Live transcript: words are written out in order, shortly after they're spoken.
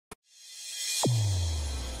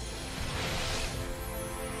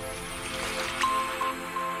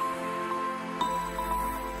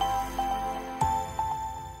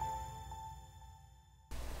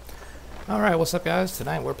Alright, what's up guys?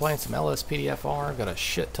 Tonight we're playing some LSPDFR. Got a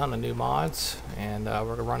shit ton of new mods, and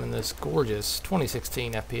we're running this gorgeous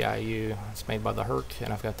 2016 FPIU. It's made by the Herc,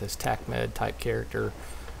 and I've got this TACMed type character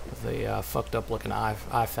with a fucked up looking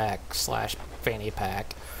IFAC slash fanny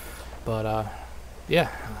pack. But yeah,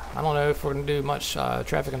 I don't know if we're going to do much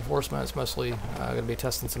traffic enforcement. It's mostly going to be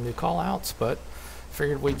testing some new callouts, but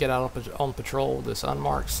figured we'd get out on patrol with this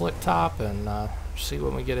unmarked slick top and see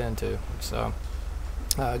what we get into. So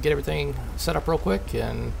get everything set up real quick,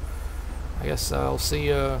 and I guess I'll see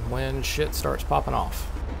you when shit starts popping off.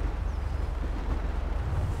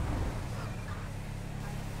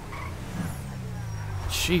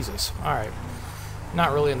 Jesus. Alright.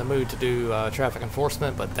 Not really in the mood to do traffic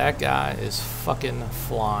enforcement, but that guy is fucking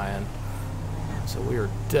flying. So we are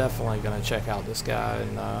definitely going to check out this guy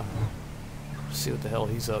and see what the hell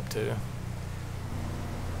he's up to.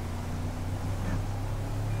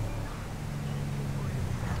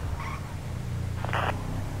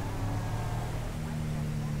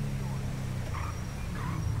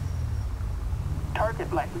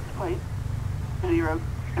 Target license plate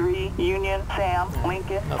 03 Union Sam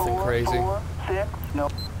Lincoln. Nothing 4, crazy. 4, 6. No.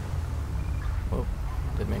 Whoa,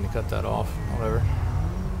 didn't mean to cut that off. Whatever.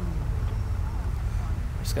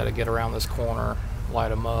 Just got to get around this corner, light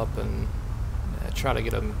them up, and try to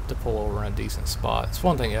get them to pull over in a decent spot. It's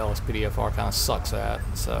one thing LSPDFR kind of sucks at,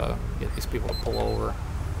 so get these people to pull over.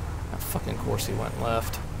 Now, fucking course he went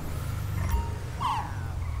left.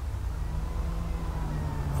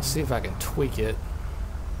 I'll see if I can tweak it,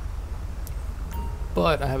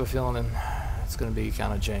 but I have a feeling it's going to be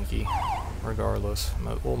kind of janky regardless.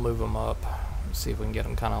 We'll move them up, see if we can get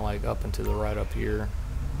them kind of like up and to the right up here.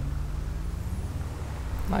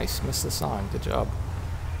 Nice, missed the sign, good job.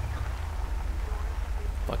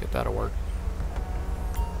 Fuck it, that'll work.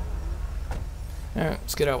 Alright,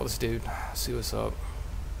 let's get out with this dude, see what's up.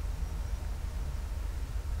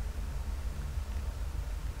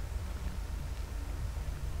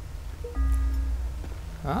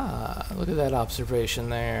 Ah, look at that observation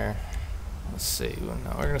there. Let's see,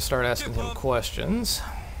 now we're going to start asking him questions.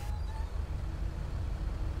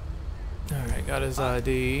 Alright, got his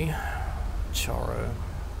ID. Charo.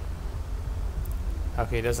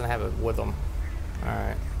 Okay, he doesn't have it with him.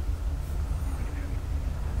 Alright.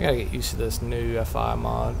 I gotta get used to this new FI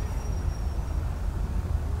mod.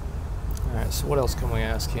 Alright, so what else can we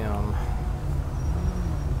ask him?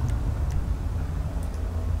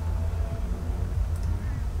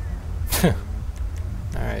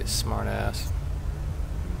 Alright, smart ass.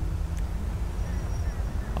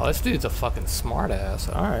 Oh, this dude's a fucking smart ass.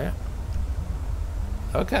 Alright.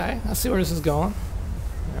 Okay, I see where this is going.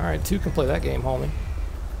 Alright, 2 can play that game, homie.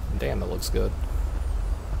 Damn, it looks good.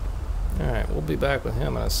 Alright, we'll be back with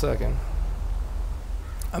him in a second.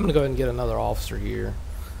 I'm gonna go ahead and get another officer here,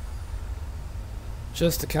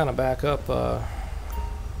 just to kind of back up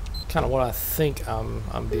kind of what I think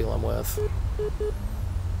I'm dealing with.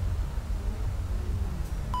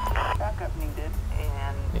 Backup needed.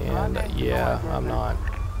 And yeah, I'm not.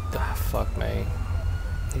 Fuck me.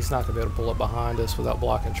 He's not gonna be able to pull up behind us without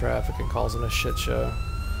blocking traffic and causing a shit show.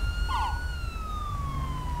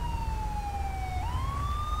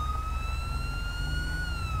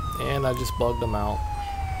 And I just bugged him out.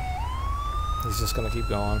 He's just gonna keep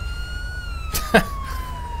going.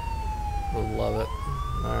 Love it.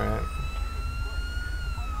 Alright.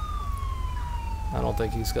 I don't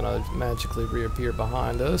think he's gonna magically reappear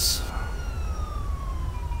behind us.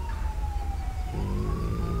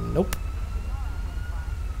 Nope.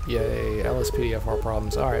 Yay, LSPDFR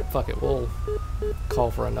problems. Alright, fuck it. We'll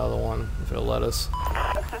call for another one if it'll let us.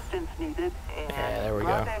 Assistance needed. Yeah, there we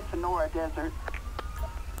go. Sonora Desert.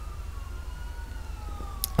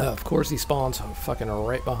 Of course he spawns fucking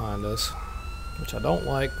right behind us, which I don't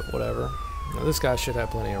like, but whatever. Now, this guy should have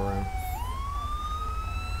plenty of room.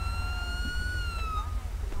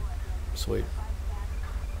 Sweet.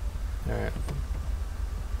 Alright.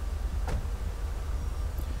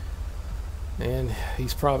 And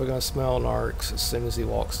he's probably going to smell narcs as soon as he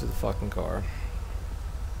walks to the fucking car.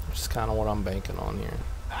 Which is kind of what I'm banking on here.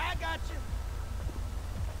 I got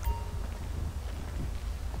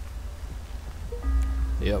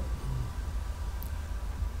you. Yep.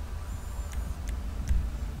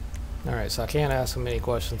 Alright, so I can't ask him any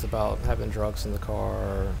questions about having drugs in the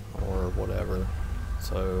car or whatever.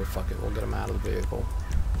 So, fuck it, we'll get him out of the vehicle.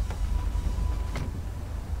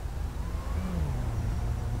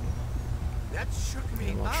 That shook me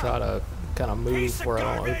And we'll up. try to kind of move where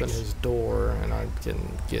I don't open his door and I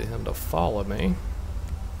can get him to follow me.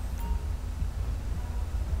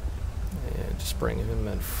 And just bring him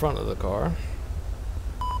in front of the car.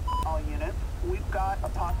 All units, We've got a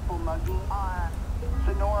possible mugging on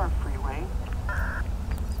Sonora Freeway.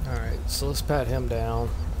 Alright, so let's pat him down.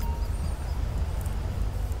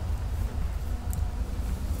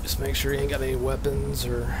 Just make sure he ain't got any weapons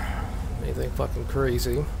or anything fucking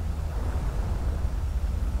crazy.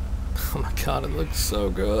 Oh my god, it looks so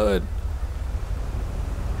good.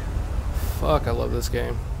 Fuck, I love this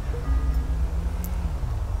game.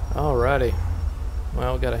 Alrighty.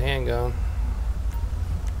 Well, got a handgun.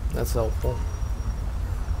 That's helpful.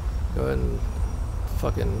 Go ahead and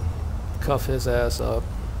fucking cuff his ass up.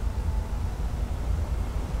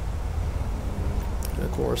 And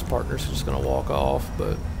of course, partner's just gonna walk off,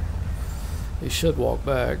 but he should walk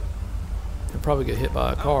back. He'll probably get hit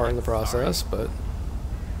by a car in the process, but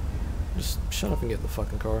just shut up and get in the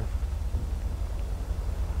fucking car.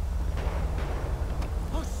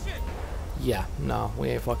 Oh shit! Yeah, no, we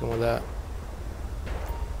ain't fucking with that.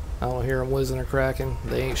 I don't hear them whizzing or cracking.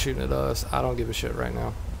 They ain't shooting at us. I don't give a shit right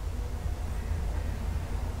now.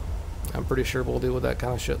 I'm pretty sure we'll deal with that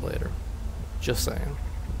kind of shit later. Just saying.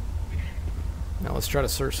 Now let's try to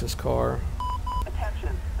search this car.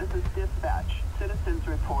 Attention, this is dispatch. Citizens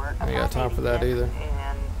report. I ain't got time for that either.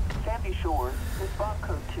 And Sandy Shores, response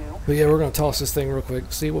code 2. But yeah, we're gonna toss this thing real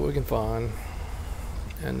quick, see what we can find,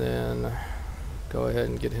 and then go ahead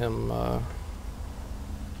and get him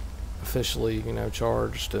officially, you know,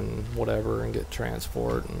 charged and whatever, and get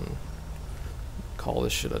transport and call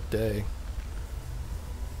this shit a day.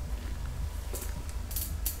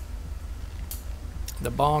 The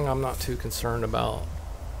bong I'm not too concerned about,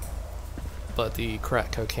 but the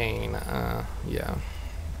crack cocaine, yeah.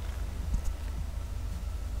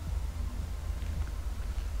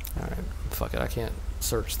 Alright, fuck it, I can't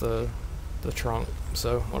search the trunk,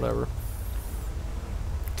 so whatever.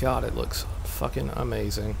 God, it looks fucking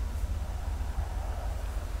amazing.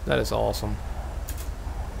 That is awesome.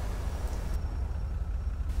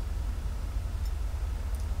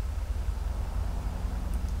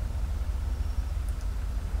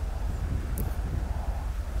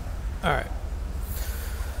 Alright.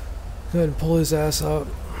 Go ahead and pull his ass up.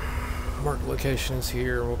 Mark location is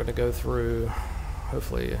here. We're going to go through.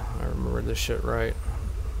 Hopefully I remember this shit right.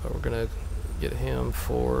 But we're going to get him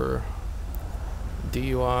for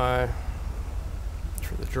DUI.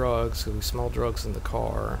 For the drugs, because we smell drugs in the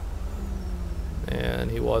car. And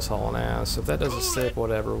he was hauling ass. If that doesn't stick,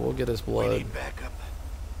 whatever. We'll get his blood.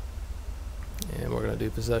 And we're going to do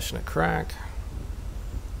possession of crack.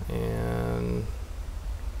 And...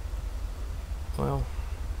 well,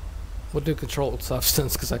 we'll do controlled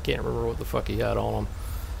substance because I can't remember what the fuck he had on him.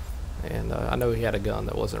 And I know he had a gun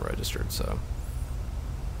that wasn't registered, so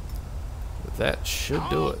that should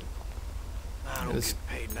do it. This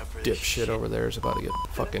dipshit over there is about to get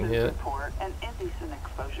fucking hit.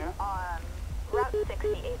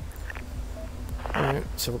 Alright,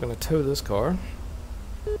 so we're going to tow this car.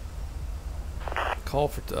 Call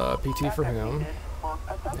for PT for him.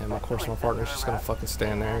 And of course my partner's just gonna fucking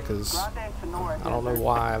stand there because I don't know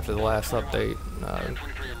why after the last update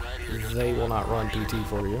they will not run PT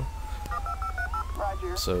for you.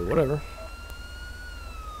 So whatever.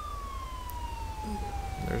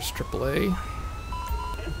 There's AAA.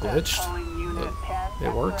 Glitched. Look,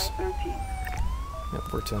 it works.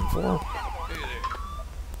 Yep, we're 10-4.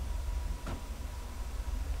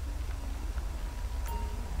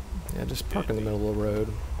 Yeah, just park in the middle of the road.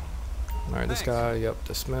 Alright, this guy, yep,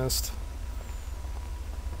 dismissed.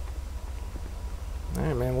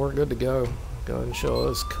 Alright, man, we're good to go. Go ahead and show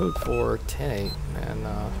us code 4 10, and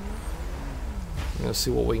we're gonna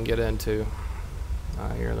see what we can get into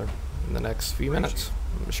here in the next few minutes.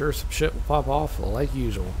 I'm sure some shit will pop off like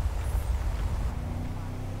usual.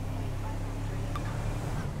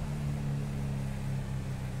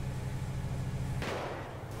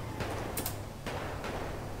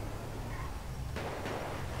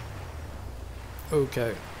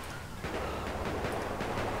 Okay.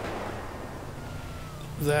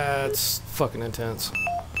 That's fucking intense.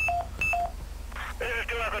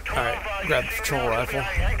 Alright, grab the patrol rifle.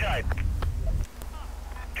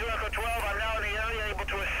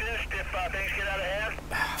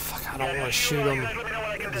 Fuck, I don't want to shoot him.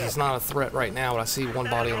 This is not a threat right now, but I see one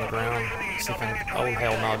body on the ground. See if I can, oh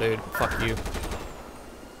hell no, dude. Fuck you.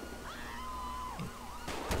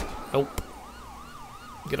 Nope.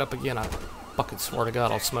 Get up again, I fucking swear to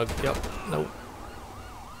God I'll smoke. Yep, nope.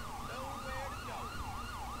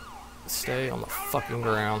 Stay on the fucking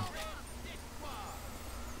ground.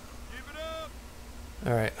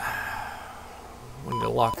 Alright. We need to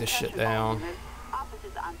lock this shit down.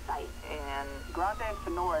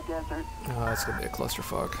 Oh, that's gonna be a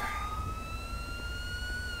clusterfuck.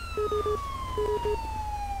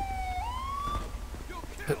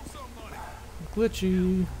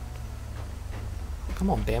 Glitchy. Come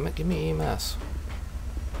on, damn it, give me EMS.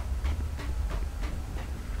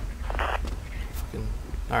 Fucking.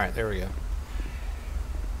 Alright, there we go.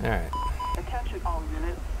 Alright. Attention all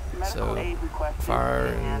units. Medical So, aid requested. fire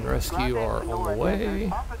and rescue are on the way.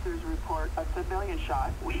 Officers report a civilian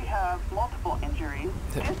shot. We have multiple injuries.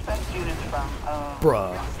 Dispatch units from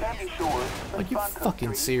Bruh. Sandy Shores. Are you Respond code fucking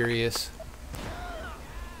 3. serious?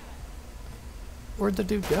 Where'd the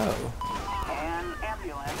dude go? An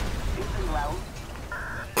ambulance is en route.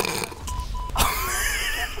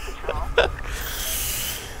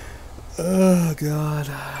 Oh god,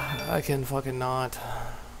 I can fucking not.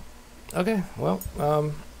 Okay, well,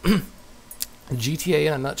 GTA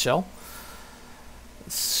in a nutshell.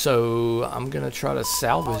 So I'm gonna try to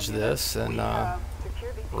salvage this and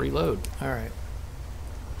reload. All right.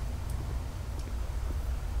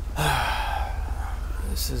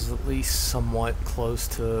 This is at least somewhat close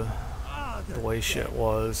to the way shit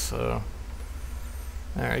was. So,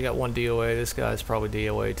 all right, I got one DOA. This guy's probably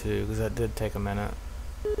DOA too, because that did take a minute.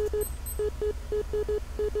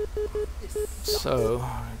 So,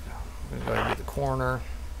 I'm gonna go ahead and get the coroner.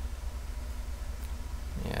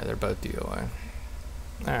 Yeah, they're both DOA.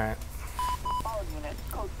 Alright. All units,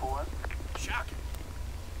 code 4. Shocking.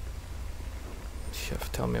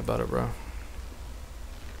 Chef, tell me about it, bro.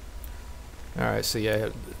 Alright, so yeah,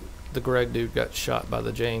 the Greg dude got shot by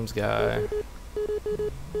the James guy.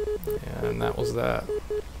 And that was that.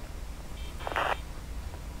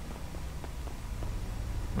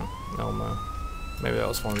 No, no. Maybe that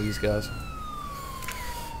was one of these guys.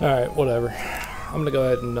 Alright, whatever. I'm gonna go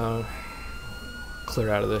ahead and clear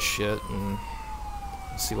out of this shit and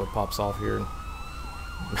see what pops off here.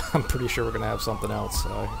 I'm pretty sure we're gonna have something else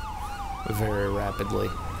very rapidly.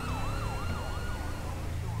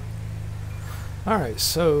 Alright,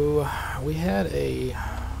 so we had a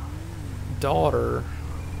daughter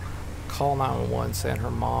call 911 saying her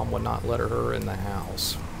mom would not let her in the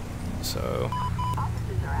house. So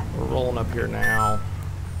we're rolling up here now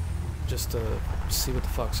just to see what the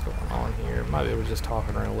fuck's going on here. Might be able to just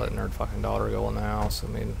talking to her and letting her fucking daughter go in the house. I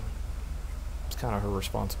mean, it's kind of her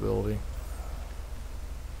responsibility.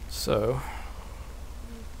 So,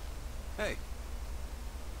 Hey.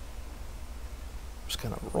 just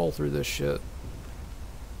kind of roll through this shit.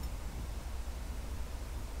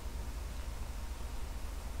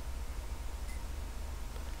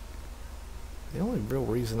 The only real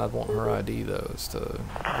reason I'd want her ID though is to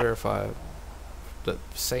verify the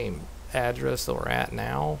same address that we're at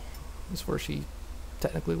now is where she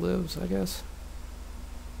technically lives, I guess.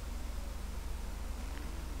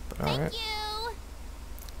 But alright.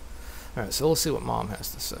 Alright, so let's see what Mom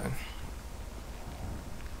has to say.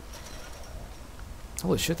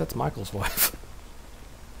 Holy shit, that's Michael's wife.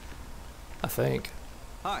 I think.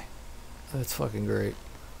 Hi. That's fucking great.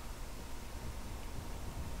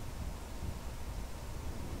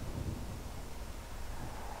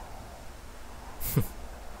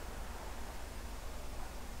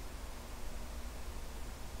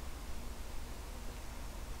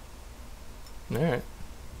 Alright.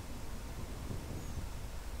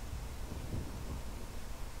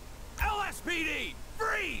 LSPD,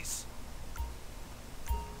 freeze!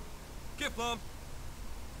 Gift lump.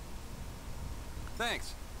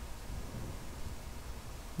 Thanks.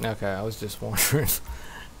 Okay, I was just wondering.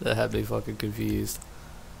 That had me fucking confused.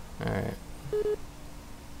 Alright.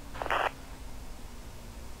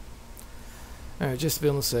 Alright, just to be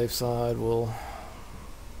on the safe side, we'll...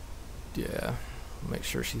 yeah, make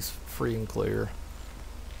sure she's free and clear.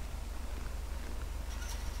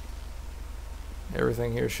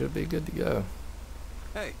 Everything here should be good to go.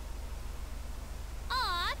 Hey.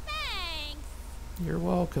 Aw, thanks. You're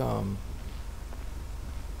welcome.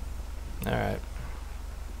 Alright.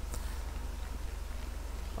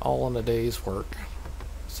 All in a day's work.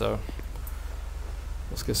 So,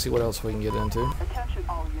 let's go see what else we can get into. Attention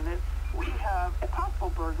all units. We have a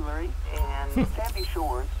possible burglary in Sandy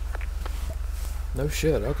Shores. No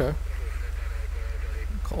shit, okay.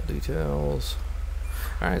 Call details.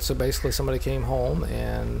 Alright, so basically somebody came home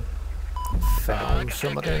and found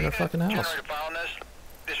somebody in their fucking house.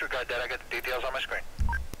 Disregard that, I got the details on my screen.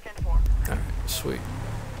 Alright, sweet.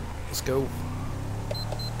 Let's go.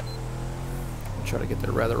 I'll try to get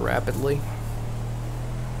there rather rapidly.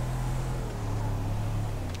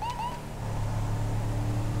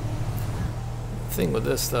 The thing with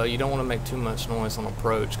this though, you don't want to make too much noise on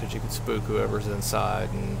approach because you could spook whoever's inside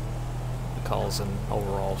and cause an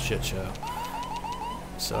overall shit show.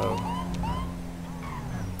 So,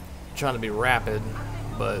 trying to be rapid,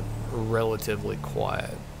 but relatively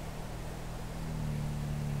quiet.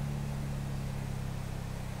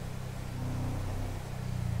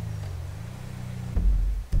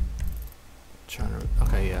 Trying to.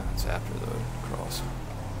 Okay, yeah, it's after the cross.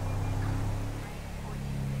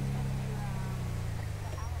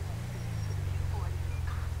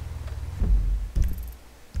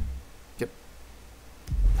 Yep.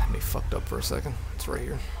 Had me fucked up for a second. It's right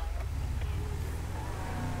here.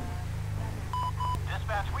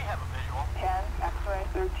 Dispatch, we have a visual. 10, X-ray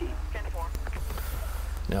 13.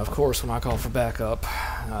 10-4. Now, of course, when I call for backup,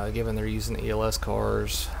 given they're using ELS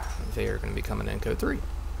cars, they are going to be coming in code 3.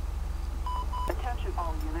 Attention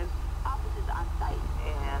all units. Officers on site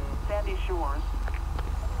in Sandy Shores.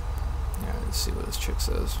 Yeah, let's see what this chick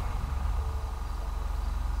says.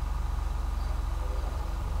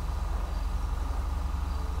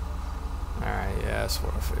 Alright, yeah, that's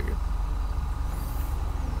what I figured.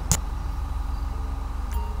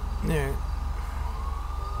 Alright.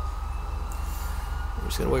 We're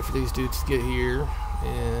just gonna wait for these dudes to get here,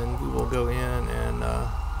 and we will go in and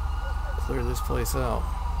clear this place out.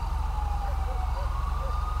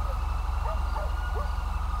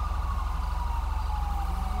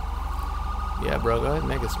 Yeah, bro, go ahead and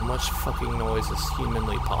make as much fucking noise as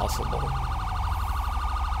humanly possible.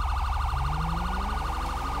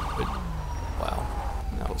 But, wow,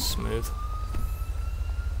 that was smooth.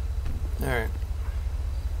 Alright.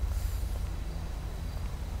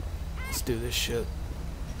 Let's do this shit.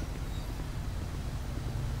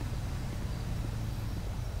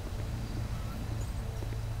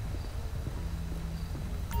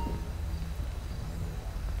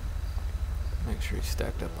 Make sure he's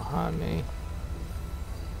stacked up behind me.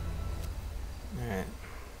 Alright.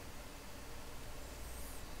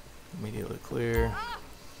 Immediately clear. Oh,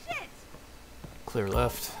 shit! Clear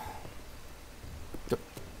left. Yep.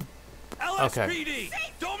 LSPD!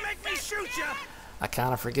 Don't make me shoot ya! I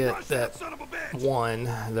kind of forget Rush that, son of a bitch!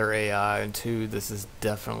 1, they're AI, and 2, this is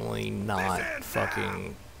definitely not Listen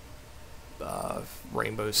fucking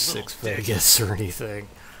Rainbow Six dick. Vegas or anything.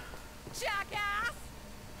 Jackass!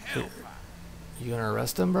 Hell, You gonna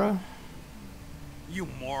arrest him, bro? you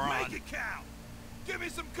moron! Make it count! Give me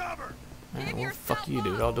some cover! Alright, well, yourself fuck you,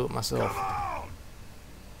 dude. up. I'll do it myself. Come on!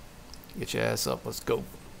 Get your ass up. Let's go.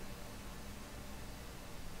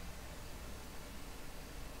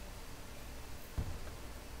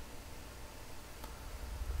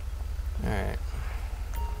 Alright.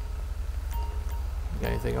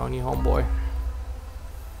 Got anything on you, homeboy?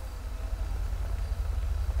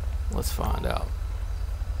 Let's find out.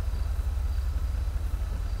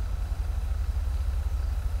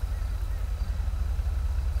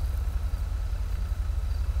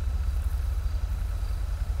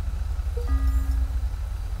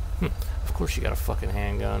 Of course you got a fucking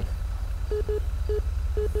handgun.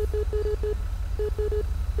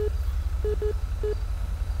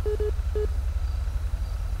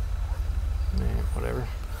 Man, whatever.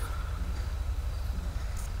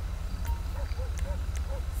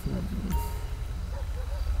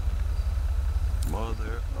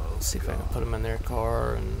 Mother of Let's see if I can put them in their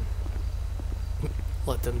car and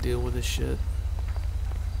let them deal with this shit.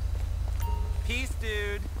 Peace,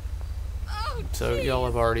 dude! Oh, So y'all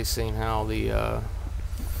have already seen how the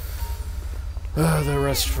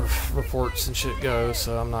arrest reports and shit go,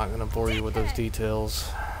 so I'm not gonna bore you with those details.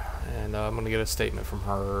 And I'm gonna get a statement from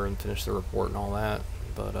her and finish the report and all that.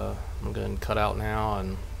 But I'm gonna cut out now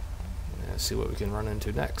and see what we can run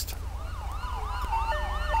into next.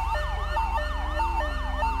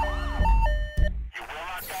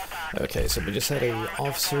 Okay, so we just had a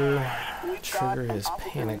officer trigger his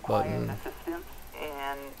panic button, Assistance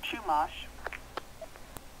in Chumash.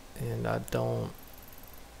 and I don't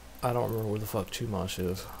remember where the fuck Chumash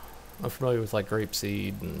is. I'm familiar with like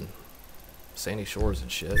Grapeseed and Sandy Shores and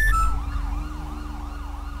shit.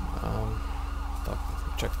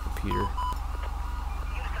 Fuck, check the computer.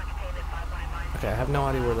 Okay, I have no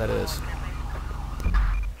idea where that is.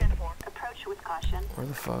 Approach with caution. Where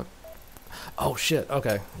the fuck? Oh shit,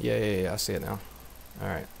 okay. Yeah, I see it now.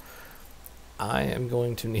 Alright. I am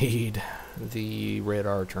going to need the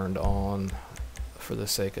radar turned on for the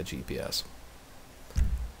sake of GPS.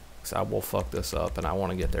 Because I will fuck this up and I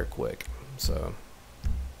want to get there quick. So.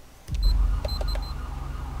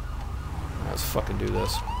 Let's fucking do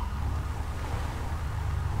this.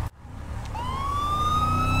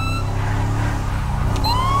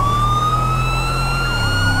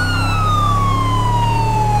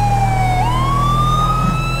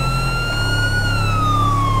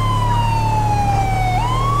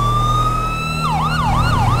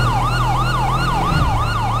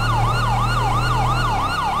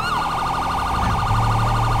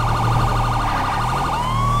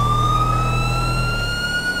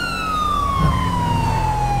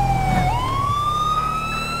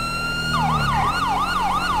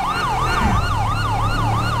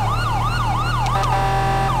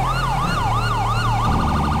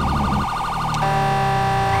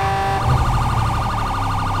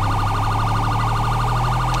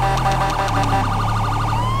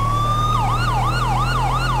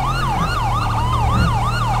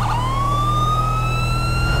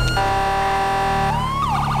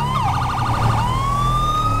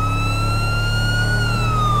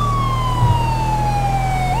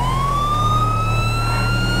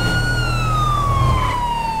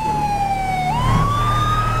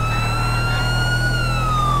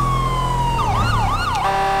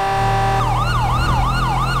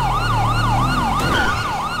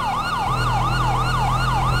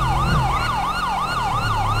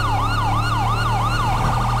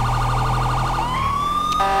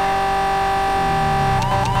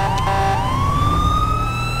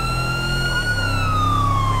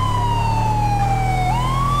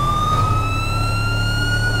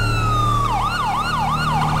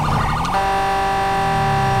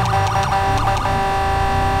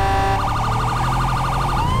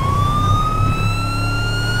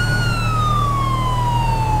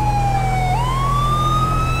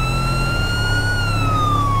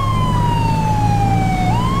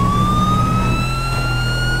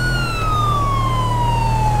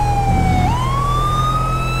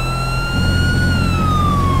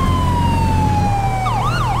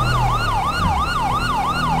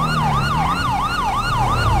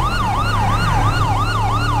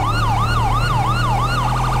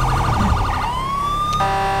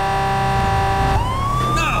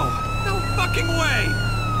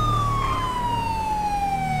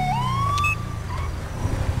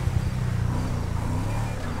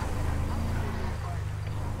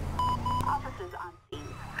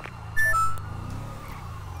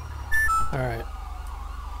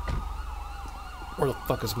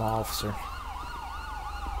 fuck is my officer?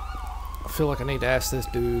 I feel like I need to ask this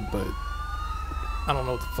dude, but I don't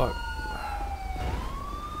know what the fuck.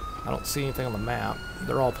 I don't see anything on the map.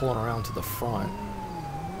 They're all pulling around to the front.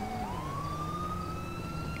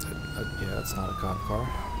 Yeah, that's not a cop car.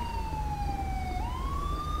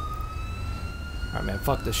 Alright, man,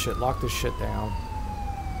 fuck this shit. Lock this shit down.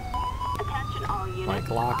 Attention all units. Like,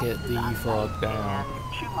 lock it the fuck down.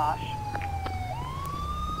 Chumash.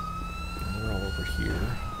 We're all over here.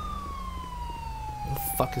 Where the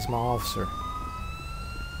fuck is my officer?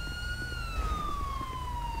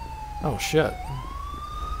 Oh, shit.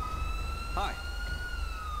 Hi.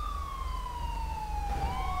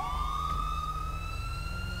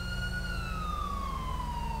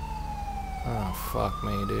 Oh, fuck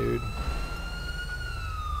me, dude.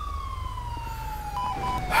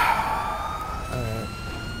 Alright.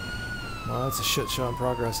 Well, that's a shit show in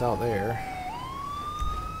progress out there.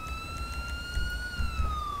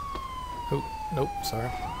 Oh, nope, sorry.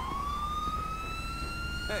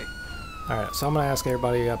 Hey. Alright, so I'm gonna ask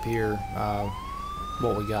everybody up here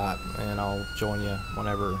what we got, and I'll join you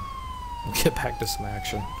whenever we get back to some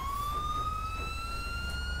action.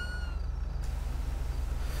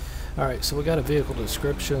 Alright, so we got a vehicle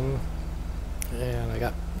description, and I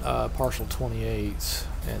got partial 28s,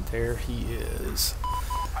 and there he is.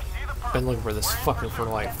 Been looking for this fucker for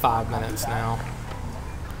like 5 minutes now.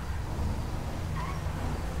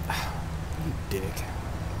 You dick.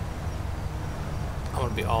 I'm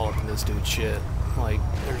gonna be all up in this dude's shit. Like,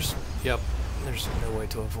 there's no way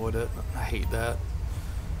to avoid it. I hate that.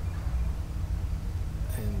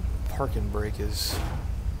 And parking brake is...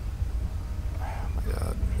 Oh my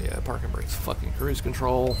god. Yeah, parking brake's fucking cruise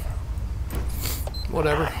control.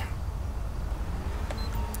 Whatever.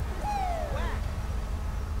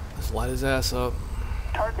 Just light his ass up.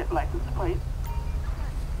 Target license plate.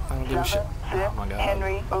 I don't give a shit. Oh my god.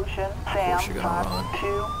 Henry Ocean Sam course you're gonna run.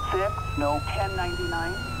 26 no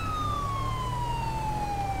 1099.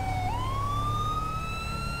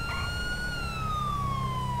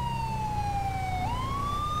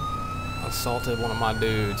 Assaulted one of my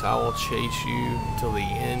dudes. I will chase you until the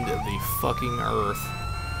end of the fucking earth.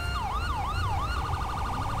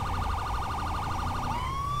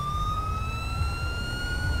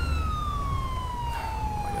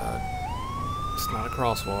 Oh my god. It's not a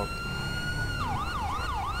crosswalk.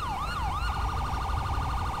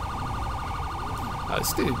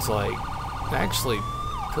 This dude's like actually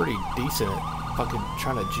pretty decent at fucking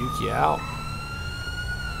trying to juke you out.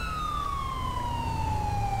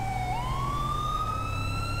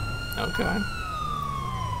 Okay.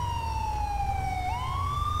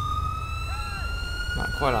 Not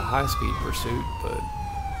quite a high-speed pursuit, but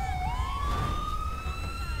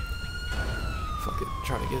fuck it,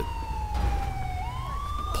 try to get.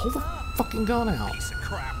 Pull the fucking gun out. Piece of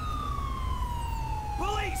crap.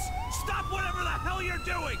 Police! Stop whatever the hell you're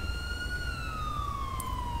doing!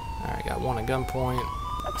 Alright, got one at gunpoint.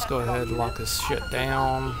 Let's go ahead and lock this shit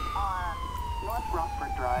down. On North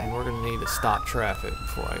Rockford Drive. And we're gonna need to stop traffic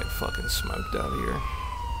before I get fucking smoked out of here.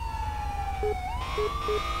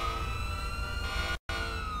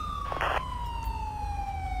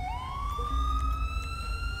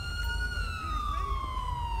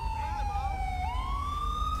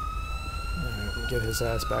 Alright, we'll get his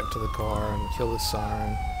ass back to the car and kill this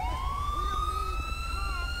siren.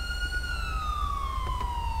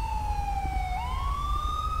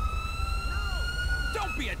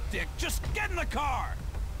 Don't be a dick! Just get in the car!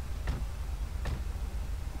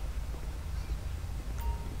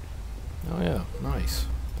 Oh yeah, nice.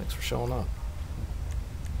 Thanks for showing up.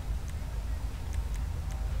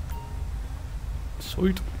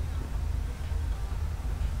 Sweet.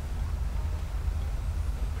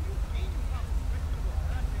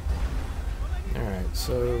 Alright,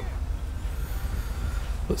 so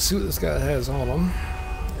let's see what this guy has on him,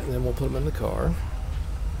 and then we'll put him in the car.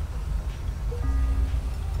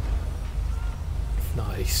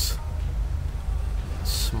 Nice.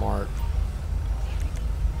 Smart.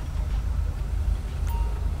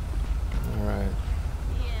 Alright.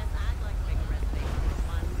 Yes, I'd like to make a reservation for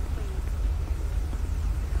one, please.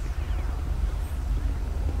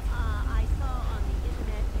 I saw on the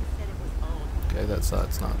internet you said it was owned. Okay, that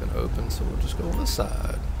side's not going to open, so we'll just go on this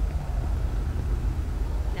side.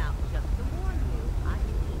 Now, just to warn you, I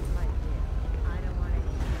can eat like this. I don't want any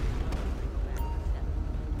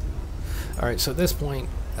Alright, so at this point,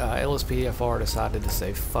 LSPDFR decided to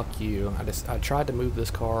say, fuck you. I tried to move this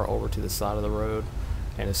car over to the side of the road,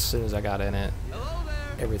 and as soon as I got in it,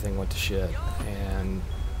 everything went to shit, and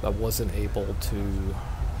I wasn't able to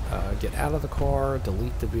get out of the car,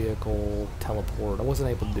 delete the vehicle, teleport. I wasn't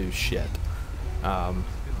able to do shit. I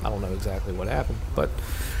don't know exactly what happened, but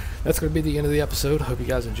that's going to be the end of the episode. Hope you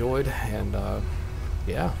guys enjoyed, and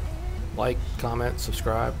yeah, like, comment,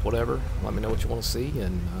 subscribe, whatever. Let me know what you want to see,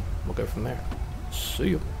 and we'll go from there. See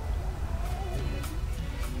you.